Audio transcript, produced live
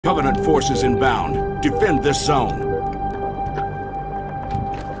Covenant forces inbound. Defend this zone.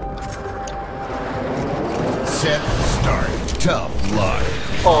 Set, start. Tough luck.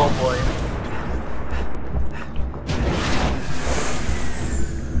 Oh boy.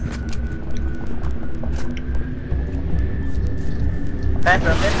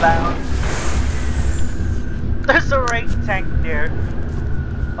 Phantom inbound. There's a right tank there.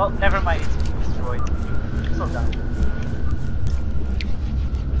 Oh, never mind. It's being destroyed. So down.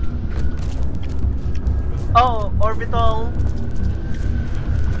 Oh, orbital.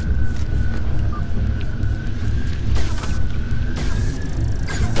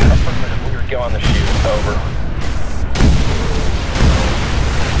 Affirmative. We're going to shoot. Over.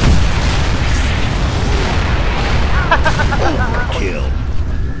 Kill.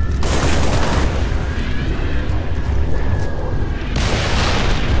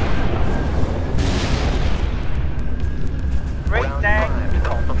 Great tank.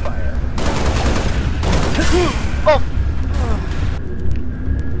 Call for fire. Oh.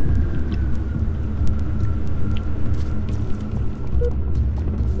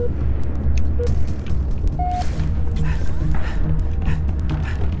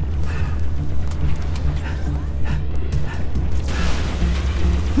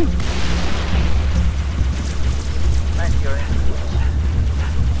 Nice, you're in.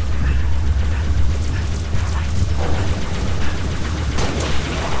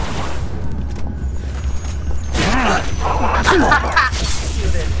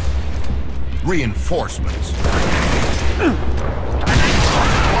 Reinforcements.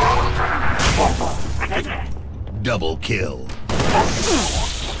 Double kill.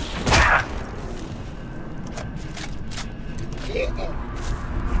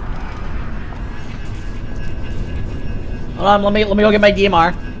 Hold on, let me go get my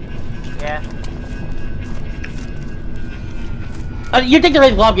DMR. Yeah. You take the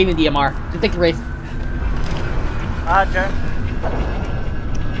race while I'm getting the DMR. Just take the race. Roger.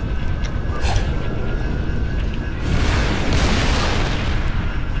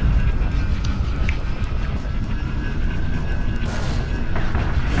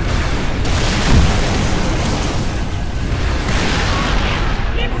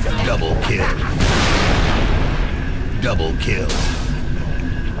 Double kill. Double kill.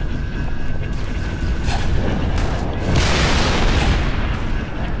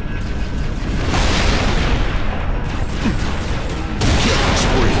 Killing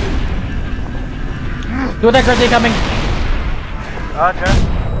spree. Do that, Grizzly coming. Roger.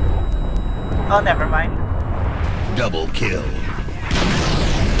 Oh, never mind. Double kill.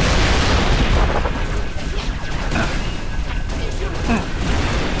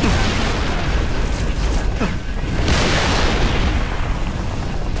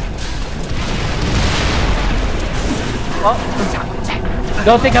 Oh,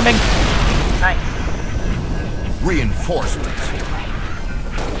 Go thing coming. nice. Reinforcements.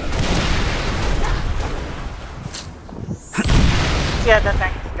 Yeah, the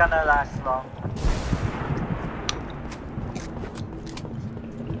tank is gonna last long.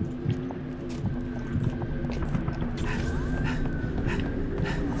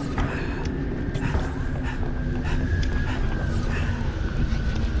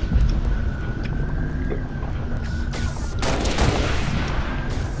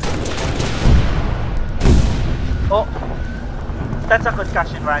 Oh, that's a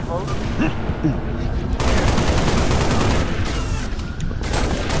concussion rifle.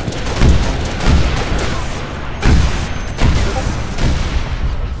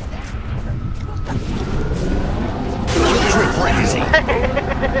 Ultra frenzy.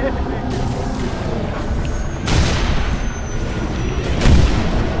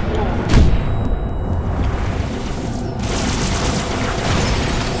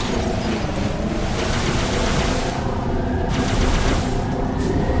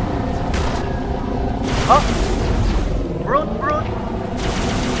 Oh, brute, brute.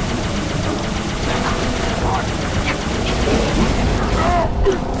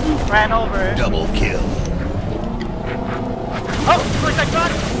 Ran over. Double kill. Oh, suicide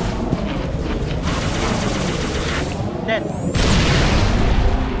shot. Dead.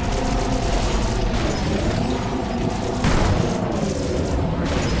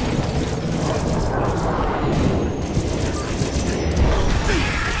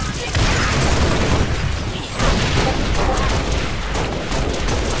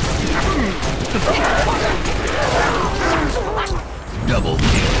 Double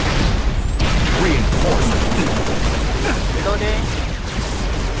kill. Reinforcement. Reloading.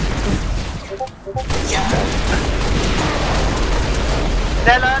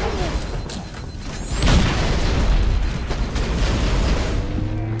 Zealot.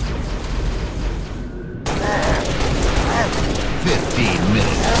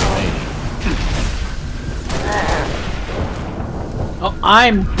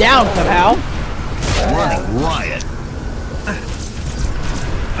 I'm down somehow. Running riot.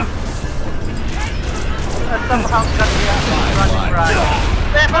 Somehow got the running riot.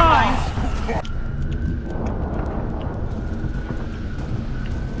 Never mind.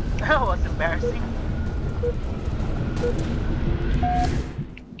 That was embarrassing.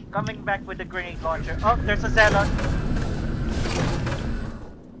 Coming back with the grenade launcher. Oh, there's a Zealot.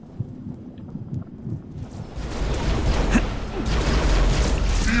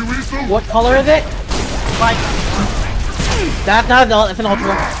 What color is it? White. That's not a, it's an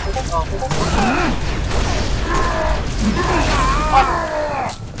ultra.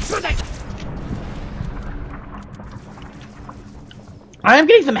 I'm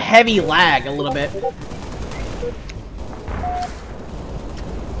getting some heavy lag a little bit.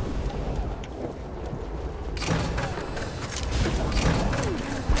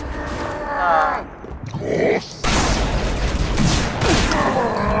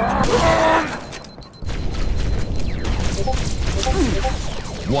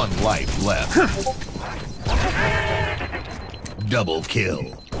 One life left. Double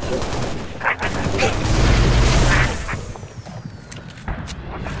kill.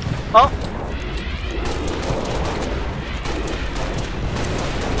 Oh!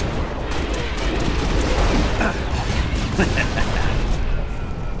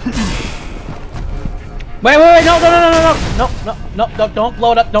 Wait, no, don't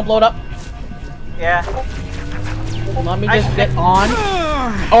blow it up, don't blow it up. Yeah. Let me just get on.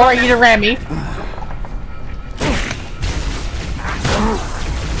 Or you to ram me.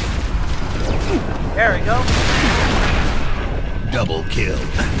 There we go. Double kill.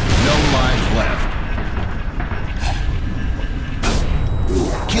 No lives left.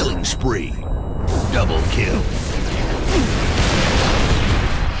 Killing spree. Double kill.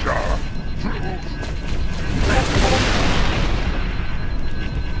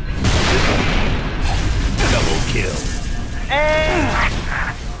 Double kill. Hey!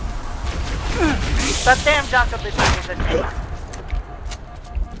 That damn Jacobin is a dick.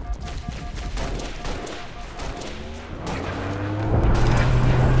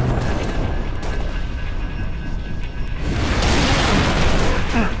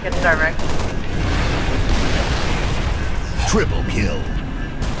 Get direct. Triple kill.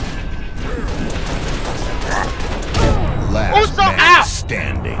 Last Also, man ow!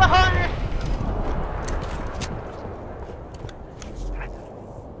 standing.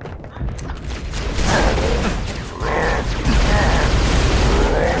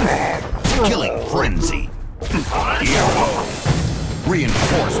 Killing frenzy.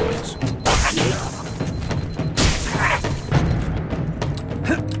 Reinforcements.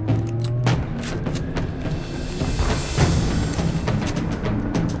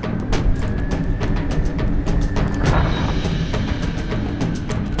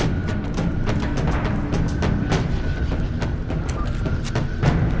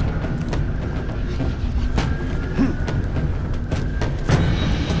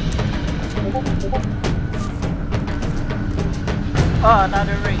 Oh,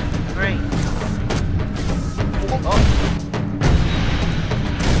 another ring. Great. Oh.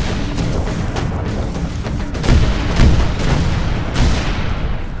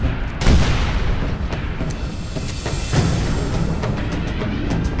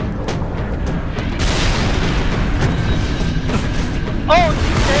 Oh,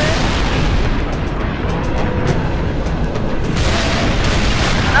 she's dead.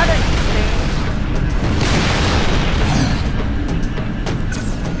 Another she's dead.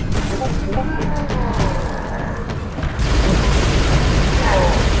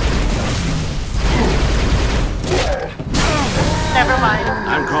 Never mind.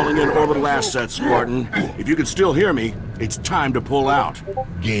 I'm calling in orbital assets, Spartan. If you can still hear me, it's time to pull out.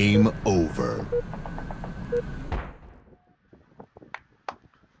 Game over.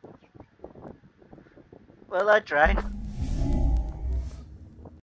 Well, I tried.